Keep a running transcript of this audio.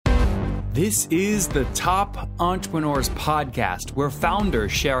This is the Top Entrepreneurs Podcast, where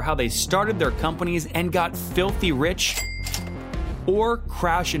founders share how they started their companies and got filthy rich or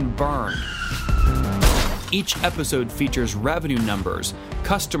crash and burn. Each episode features revenue numbers,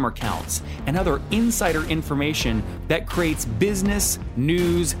 customer counts, and other insider information that creates business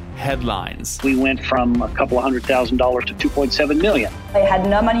news headlines. We went from a couple of $100,000 to $2.7 million. I had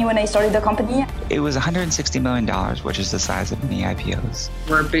no money when I started the company. It was $160 million, which is the size of many IPOs.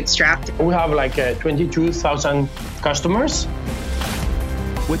 We're bootstrapped. We have like 22,000 customers.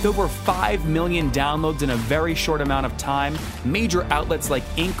 With over 5 million downloads in a very short amount of time, major outlets like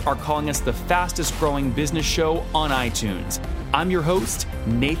Inc. are calling us the fastest growing business show on iTunes. I'm your host,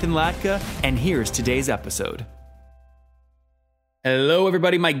 Nathan Latka, and here's today's episode. Hello,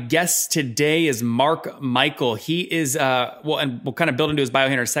 everybody. My guest today is Mark Michael. He is, and we'll kind of build into his bio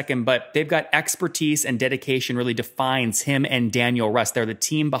here in a second, but they've got expertise and dedication really defines him and Daniel Rust. They're the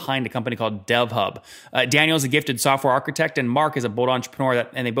team behind a company called DevHub. Daniel is a gifted software architect, and Mark is a bold entrepreneur,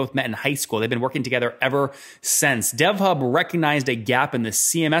 and they both met in high school. They've been working together ever since. DevHub recognized a gap in the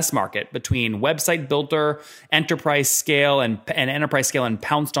CMS market between website builder, enterprise scale, and enterprise scale, and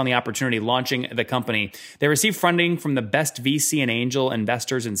pounced on the opportunity, launching the company. They received funding from the best VC and angel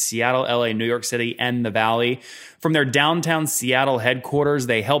investors in Seattle, LA, New York City, and the Valley. From their downtown Seattle headquarters,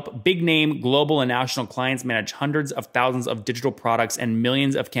 they help big name global and national clients manage hundreds of thousands of digital products and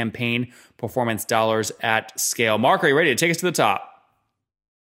millions of campaign performance dollars at scale. Mark, are you ready to take us to the top?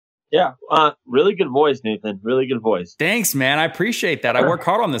 Yeah, really good voice, Nathan. Really good voice. Thanks, man. I appreciate that. I work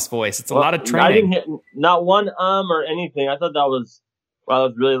hard on this voice. It's a lot of training. I didn't hit not one or anything. I thought that was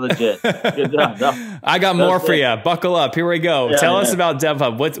really legit. Good job. No. I got more for you. Buckle up. Here we go. Yeah, Tell us about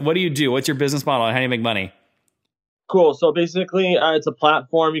DevHub. What do you do? What's your business model and how do you make money? Cool. So basically, it's a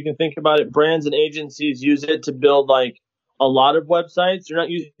platform. You can think about it. Brands and agencies use it to build like a lot of websites. You're not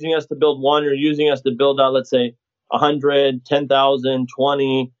using us to build one. You're using us to build out, let's say, 100, 10,000,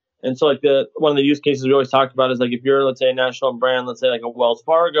 20. And so like one of the use cases we always talked about is like if you're, let's say, a national brand, let's say like a Wells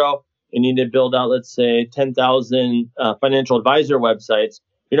Fargo, you need to build out, let's say, 10,000 financial advisor websites.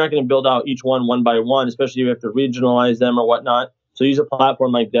 You're not going to build out each one by one, especially if you have to regionalize them or whatnot. So use a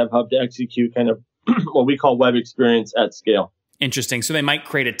platform like DevHub to execute kind of what we call web experience at scale. Interesting. So they might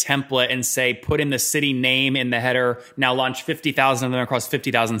create a template and say, put in the city name in the header, now launch 50,000 of them across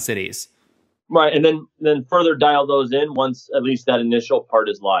 50,000 cities. Right. And then further dial those in once at least that initial part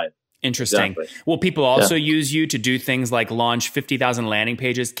is live. Interesting. Exactly. Will people also use you to do things like launch 50,000 landing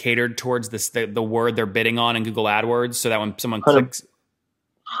pages catered towards the word they're bidding on in Google AdWords so that when someone clicks?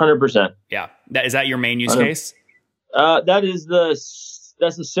 100%. Yeah. Is that your main use case?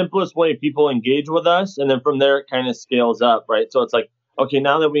 That's the simplest way people engage with us. And then from there, it kind of scales up, right? So it's like, okay,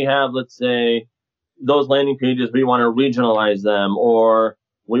 now that we have, let's say, those landing pages, we want to regionalize them or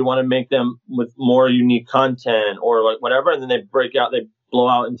we want to make them with more unique content or like whatever. And then they blow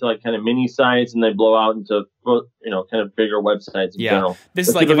out into like kind of mini sites and they blow out into, kind of bigger websites in general. This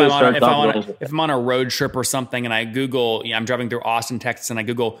is like if I'm on a road trip or something and I Google, I'm driving through Austin, Texas and I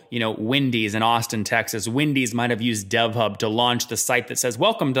Google, Wendy's in Austin, Texas. Wendy's might have used DevHub to launch the site that says,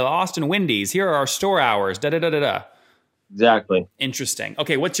 welcome to Austin Wendy's. Here are our store hours, da-da-da-da-da. Exactly. Interesting.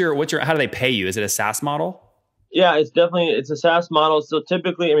 Okay. How do they pay you? Is it a SaaS model? Yeah, it's a SaaS model. So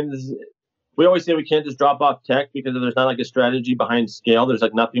typically, we always say we can't just drop off tech because if there's not like a strategy behind scale, there's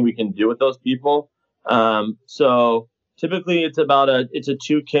like nothing we can do with those people. So typically it's a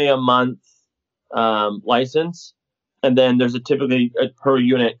 $2,000 a month license. And then there's typically a per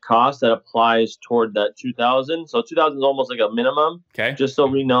unit cost that applies toward that 2,000. So 2,000 is almost like a minimum. Okay. Just so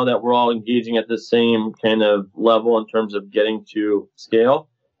we know that we're all engaging at the same kind of level in terms of getting to scale.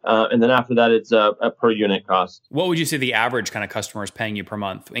 And then after that, it's a per unit cost. What would you say the average kind of customer is paying you per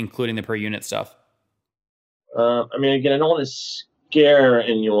month, including the per unit stuff? Again, I don't want to scare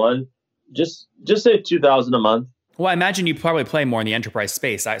anyone. Just say 2,000 a month. Well, I imagine you probably play more in the enterprise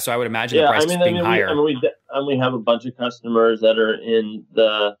space, so I would imagine the price being higher. We have a bunch of customers that are in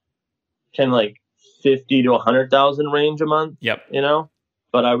the kind of like 50 to 100,000 range a month. Yep.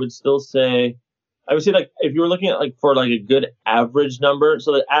 But I would say like if you were looking at like for like a good average number,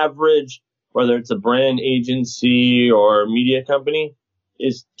 so the average, whether it's a brand agency or media company,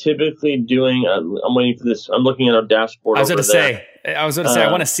 is typically doing. I'm waiting for this. I'm looking at our dashboard. I was going to say. I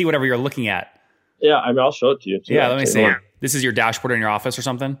want to see whatever you're looking at. Yeah, I'll show it to you too. Yeah, let me see. This is your dashboard in your office or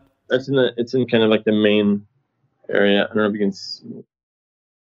something? It's in kind of like the main area. I don't know if you can see.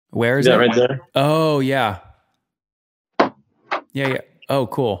 Where is it? Right there? Oh, yeah. Yeah. Oh,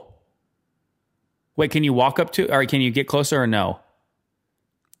 cool. Wait, can you walk up to, or can you get closer or no?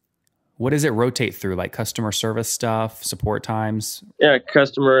 What does it rotate through? Like customer service stuff, support times? Yeah,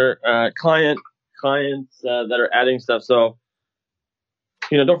 customer, clients that are adding stuff. So,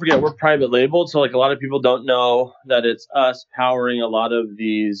 don't forget we're private labeled. So like a lot of people don't know that it's us powering a lot of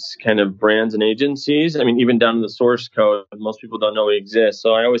these kind of brands and agencies. I mean, even down to the source code, most people don't know we exist.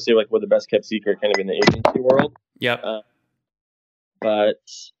 So I always say like we're the best kept secret kind of in the agency world. Yep. But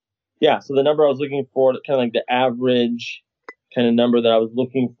yeah, so the number I was looking for, kind of like the average kind of number that I was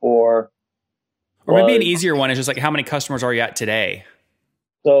looking for. Or maybe an easier one is just like, how many customers are you at today?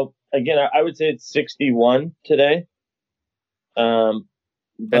 So again, I would say it's 61 today.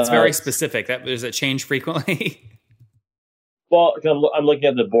 That's very specific. Does it change frequently? Well, I'm looking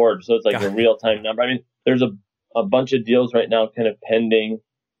at the board, so it's like a real-time number. I mean, there's a bunch of deals right now kind of pending.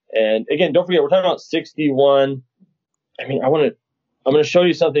 And again, don't forget, we're talking about 61. I mean, I'm going to show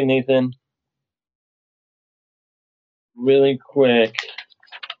you something, Nathan, really quick.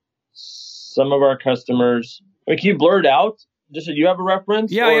 Some of our customers, can you blur it out? Just so you have a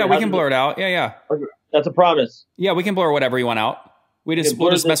reference? Yeah, we can blur it out. Yeah. Okay, that's a promise. Yeah, we can blur whatever you want out. We'll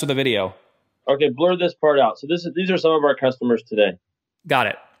just mess with the video. Okay, blur this part out. So these are some of our customers today. Got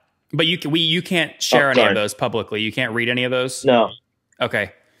it. But you can't share any of those publicly. You can't read any of those? No.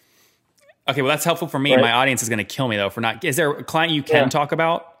 Okay. Well, that's helpful for me. Right. My audience is going to kill me though for not. Is there a client you can talk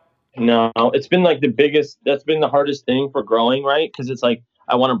about? No, it's been like that's been the hardest thing for growing, right? Because it's like,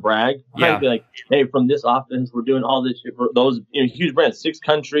 I want to brag. Yeah. I'd be like, hey, from this office, we're doing all this shit for those huge brands, 7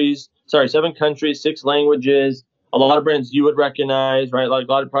 countries, 6 languages, a lot of brands you would recognize, right? Like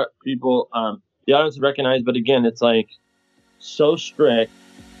a lot of people, the audience would recognize. But again, it's like so strict.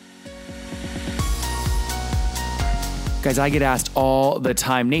 Guys, I get asked all the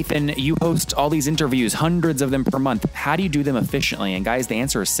time, Nathan, you host all these interviews, hundreds of them per month. How do you do them efficiently? And guys, the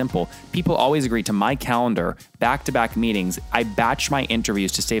answer is simple. People always agree to my calendar, back-to-back meetings. I batch my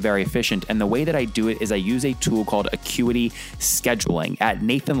interviews to stay very efficient. And the way that I do it is I use a tool called Acuity Scheduling at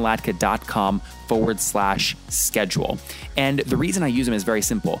nathanlatka.com/schedule. And the reason I use them is very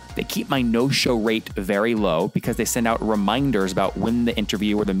simple. They keep my no-show rate very low because they send out reminders about when the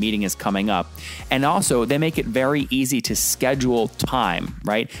interview or the meeting is coming up. And also, they make it very easy to schedule time,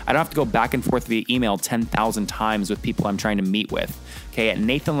 right? I don't have to go back and forth via email 10,000 times with people I'm trying to meet with. Okay, at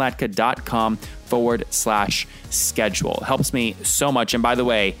nathanlatka.com/schedule. It helps me so much. And by the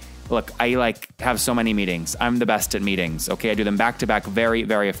way, look, I have so many meetings. I'm the best at meetings. Okay, I do them back to back, very,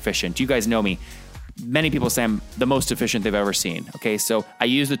 very efficient. You guys know me. Many people say I'm the most efficient they've ever seen. Okay, so I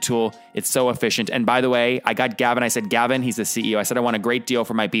use the tool. It's so efficient. And by the way, I got Gavin. I said, Gavin, he's the CEO. I said, I want a great deal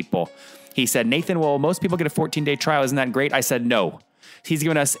for my people. He said, Nathan, well, most people get a 14-day trial. Isn't that great? I said, no. He's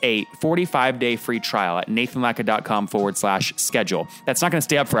given us a 45-day free trial at nathanlatka.com/schedule. That's not going to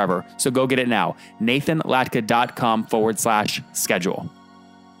stay up forever, so go get it now. nathanlatka.com/schedule.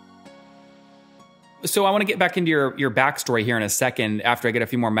 So I want to get back into your backstory here in a second after I get a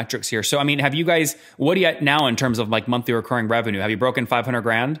few more metrics here. So, I mean, have you guys, what are you at now in terms of like monthly recurring revenue? Have you broken 500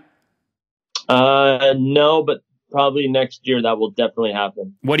 grand? No, but probably next year that will definitely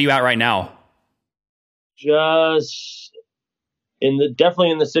happen. What are you at right now? Just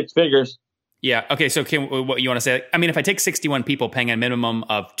definitely in the 6 figures. Yeah. Okay. So what you want to say? I mean, if I take 61 people paying a minimum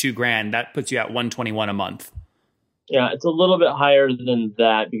of $2,000, that puts you at 121 a month. Yeah, it's a little bit higher than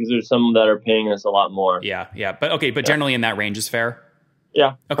that because there's some that are paying us a lot more. Yeah. But generally in that range is fair?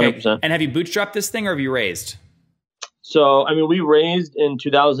 Yeah, okay. 100%. And have you bootstrapped this thing or have you raised? So, I mean, we raised in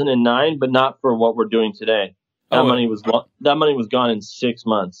 2009, but not for what we're doing today. That money was gone in 6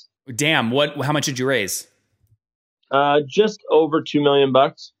 months. Damn. How much did you raise? Just over $2 million.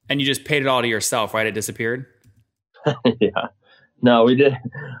 And you just paid it all to yourself, right? It disappeared? Yeah. No, we did.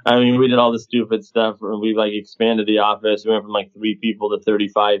 I mean, we did all the stupid stuff. We expanded the office. We went from 3 people to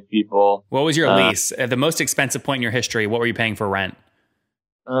 35 people. What was your lease? At the most expensive point in your history, what were you paying for rent?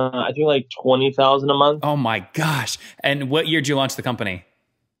 I think $20,000 a month. Oh my gosh. And what year did you launch the company?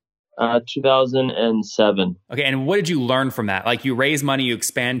 2007. Okay. And what did you learn from that? You raise money, you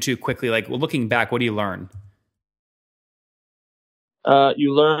expand too quickly. Looking back, what do you learn?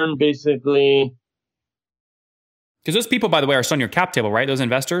 You learn basically... Because those people, by the way, are still on your cap table, right? Those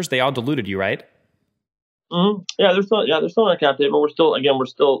investors, they all diluted you, right? Mm-hmm. Yeah, they're still on our cap table. We're still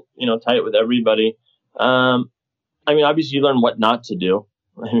tight with everybody. I mean, obviously, you learn what not to do.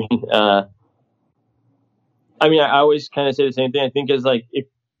 I always kind of say the same thing. I think is if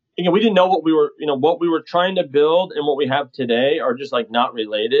we didn't know what we were trying to build and what we have today are just not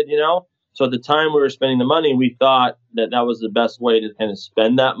related, So at the time we were spending the money, we thought that was the best way to kind of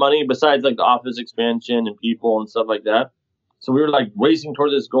spend that money besides the office expansion and people and stuff like that. So we were racing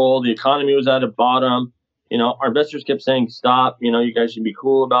toward this goal. The economy was at a bottom our investors kept saying, stop, you guys should be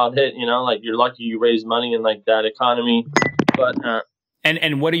cool about it. Like you're lucky you raised money in like that economy. But,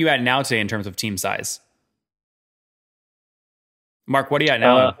 and what are you at now today in terms of team size? Mark, what are you at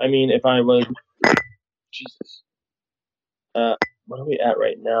now? if I was, Jesus, what are we at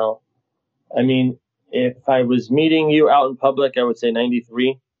right now? If I was meeting you out in public, I would say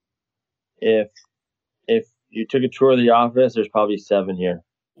 93. If you took a tour of the office, there's probably 7 here.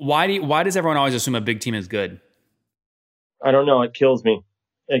 Why does everyone always assume a big team is good? I don't know. It kills me.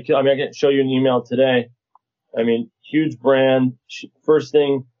 I can show you an email today. Huge brand. First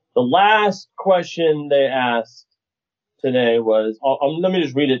thing, the last question they asked today was, let me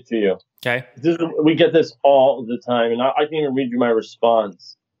just read it to you. Okay. We get this all the time, and I can even read you my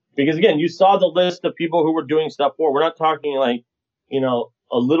response. Because again, you saw the list of people who were doing stuff for. We're not talking like,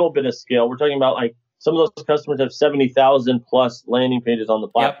 a little bit of scale. We're talking about like some of those customers have 70,000 plus landing pages on the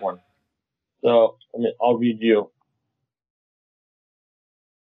platform. Yep. So, I'll read you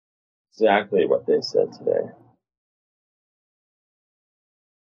exactly what they said today.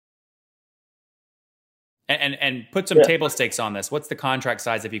 And put some table stakes on this. What's the contract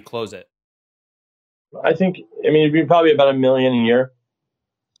size if you close it? I think, it'd be probably about $1 million a year.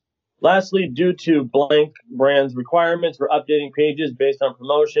 Lastly, due to blank brand's requirements for updating pages based on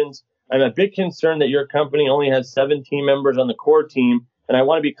promotions, I'm a bit concerned that your company only has 7 team members on the core team, and I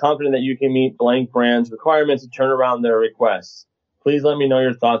want to be confident that you can meet blank brand's requirements to turn around their requests. Please let me know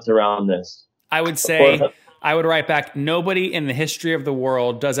your thoughts around this. I would write back, nobody in the history of the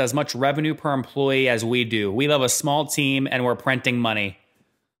world does as much revenue per employee as we do. We love a small team, and we're printing money.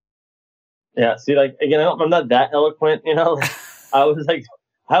 Yeah, see, like, again, I'm not that eloquent, I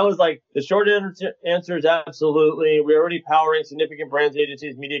was like, the short answer is absolutely. We're already powering significant brands,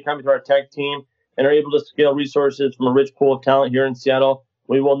 agencies, media companies to our tech team and are able to scale resources from a rich pool of talent here in Seattle.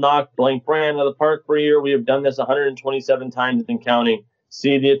 We will knock blank brand out of the park for a year. We have done this 127 times and counting.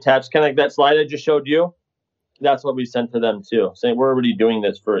 See the attached, kind of like that slide I just showed you? That's what we sent to them too, saying we're already doing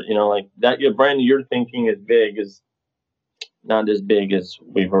this for, like that. Your brand you're thinking is big is not as big as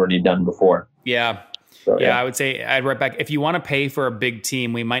we've already done before. Yeah. So, yeah, I would say I'd write back. If you want to pay for a big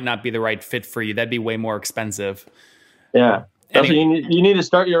team, we might not be the right fit for you. That'd be way more expensive. Yeah. You need to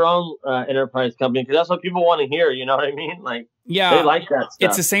start your own enterprise company because that's what people want to hear. You know what I mean? Like, yeah, they like that stuff.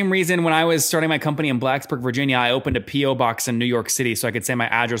 It's the same reason when I was starting my company in Blacksburg, Virginia, I opened a P.O. box in New York City so I could say my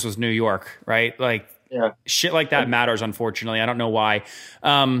address was New York, right? Like, shit like that matters, unfortunately. I don't know why.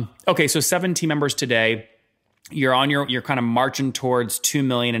 Okay, so 7 team members today. You're kind of marching towards 2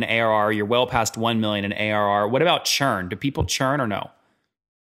 million in ARR. You're well past 1 million in ARR. What about churn? Do people churn or no?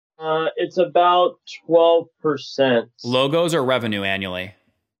 It's about 12%. Logos or revenue annually?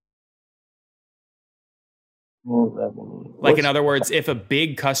 Revenue. Like, in other words, if a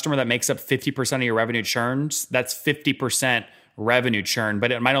big customer that makes up 50% of your revenue churns, that's 50% revenue churn, but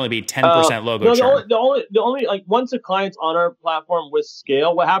it might only be 10% logo churn. The only like once a client's on our platform with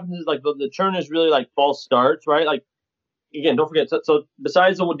scale, what happens is like the churn is really like false starts, right? Like, again, don't forget. So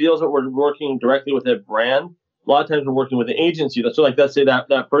besides the deals that we're working directly with a brand, a lot of times we're working with an agency. So like, let's say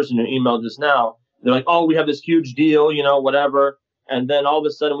that person who emailed just now, they're like, oh, we have this huge deal, whatever. And then all of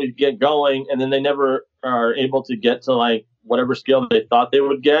a sudden we get going and then they never are able to get to like whatever scale they thought they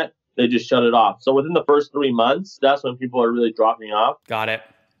would get. They just shut it off. So within the first 3 months, that's when people are really dropping off. Got it.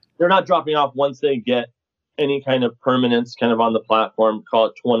 They're not dropping off once they get any kind of permanence kind of on the platform, call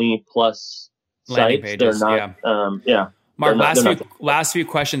it 20 plus landing sites. Pages, they're not, Mark, last few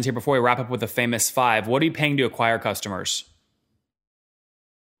questions here before we wrap up with the famous 5. What are you paying to acquire customers?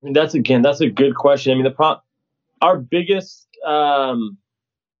 That's a good question. Our biggest,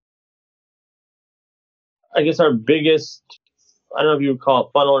 I don't know if you would call it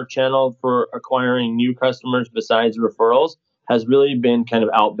funnel or channel for acquiring new customers besides referrals has really been kind of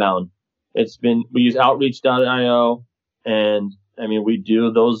outbound. We use outreach.io and we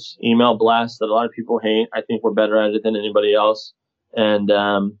do those email blasts that a lot of people hate. I think we're better at it than anybody else. And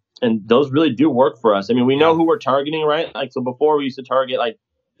those really do work for us. We know who we're targeting, right? Like, so before we used to target like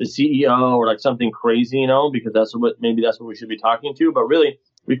the CEO or like something crazy, because that's what we should be talking to. But really,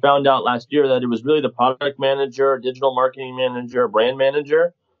 we found out last year that it was really the product manager, digital marketing manager, brand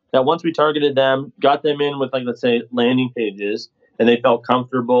manager, that once we targeted them, got them in with like, let's say, landing pages, and they felt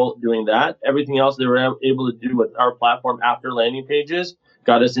comfortable doing that. Everything else they were able to do with our platform after landing pages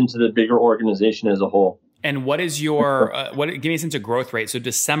got us into the bigger organization as a whole. And what is your, give me a sense of growth rate. So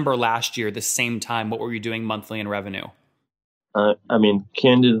December last year, the same time, what were you doing monthly in revenue?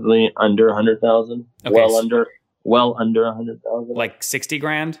 Candidly, under 100,000, okay, well under 100,000. Like 60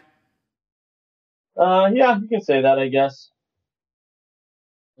 grand? Yeah, you can say that, I guess.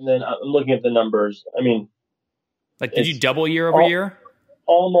 And then I'm looking at the numbers. Like, did you double year over year?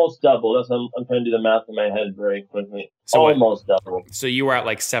 Almost double. That's I'm trying to do the math in my head very quickly. So almost double. So you were at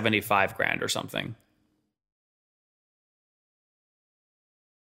like 75 grand or something.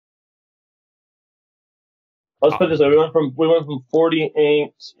 Let's put it this way: we went from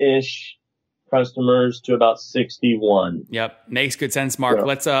 48-ish customers to about 61. Yep, makes good sense, Mark.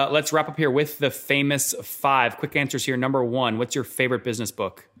 Yeah. Let's wrap up here with the famous 5 quick answers here. Number 1, what's your favorite business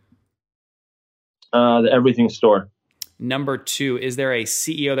book? The Everything Store. Number 2, is there a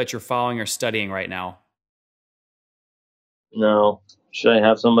CEO that you're following or studying right now? No. Should I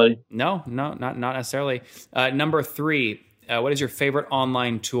have somebody? No, not necessarily. Number 3, what is your favorite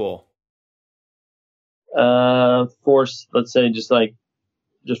online tool? Let's say just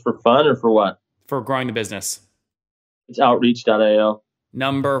for fun or for what? For growing the business. It's Outreach.io.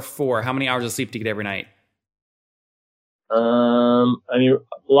 Number 4, how many hours of sleep do you get every night? I mean,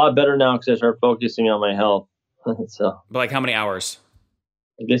 a lot better now because I started focusing on my health. So, but like how many hours?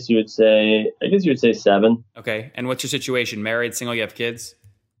 I guess you would say 7. Okay. And what's your situation? Married, single, you have kids?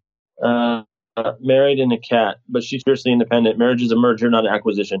 Married and a cat, but she's fiercely independent. Marriage is a merger, not an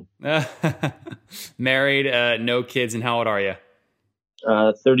acquisition. Married, no kids, and how old are you?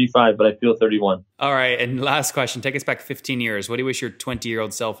 35, but I feel 31. All right. And last question. Take us back 15 years. What do you wish your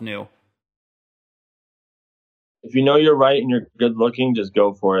 20-year-old self knew? If you know you're right and you're good looking, just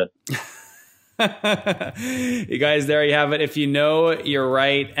go for it. You guys, there you have it. If you know you're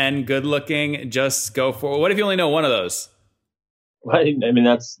right and good looking, just go for it. What if you only know one of those? Right. I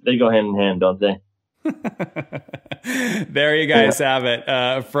mean, they go hand in hand, don't they? There you guys have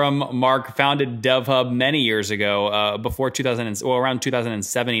it. From Mark, founded DevHub many years ago, before around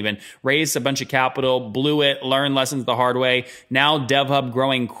 2007 even, raised a bunch of capital, blew it, learned lessons the hard way. Now DevHub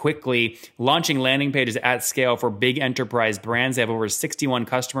growing quickly, launching landing pages at scale for big enterprise brands. They have over 61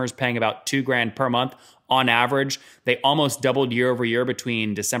 customers paying about $2,000 per month. On average, they almost doubled year over year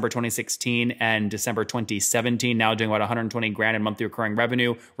between December 2016 and December 2017, now doing about $120,000 in monthly recurring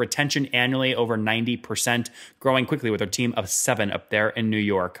revenue. Retention annually over 90%, growing quickly with a team of 7 up there in New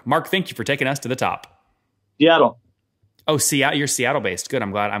York. Mark, thank you for taking us to the top. Seattle. Oh, Seattle. You're Seattle-based. Good.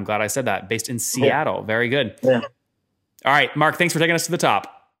 I'm glad I said that. Based in Seattle. Yeah. Very good. Yeah. All right, Mark, thanks for taking us to the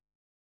top.